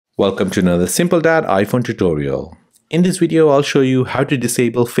Welcome to another Simple Dad iPhone tutorial. In this video, I'll show you how to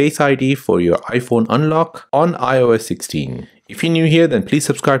disable Face ID for your iPhone unlock on iOS 16. If you're new here, then please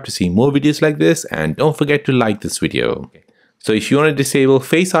subscribe to see more videos like this and don't forget to like this video. So if you want to disable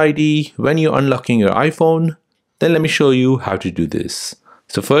Face ID when you're unlocking your iPhone, then let me show you how to do this.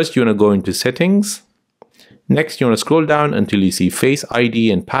 So first you want to go into settings. Next you want to scroll down until you see Face ID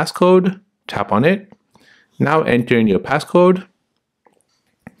and passcode. Tap on it. Now enter in your passcode.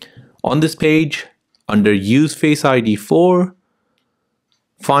 On this page, under Use Face ID 4,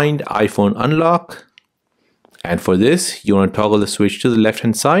 find iPhone Unlock. And for this, you want to toggle the switch to the left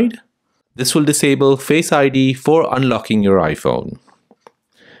hand side. This will disable Face ID for unlocking your iPhone.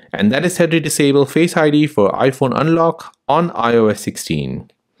 And that is how to disable Face ID for iPhone Unlock on iOS 16.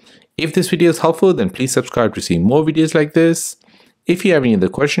 If this video is helpful, then please subscribe to see more videos like this. If you have any other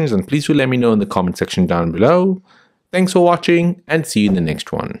questions, then please do let me know in the comment section down below. Thanks for watching and see you in the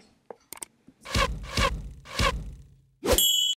next one.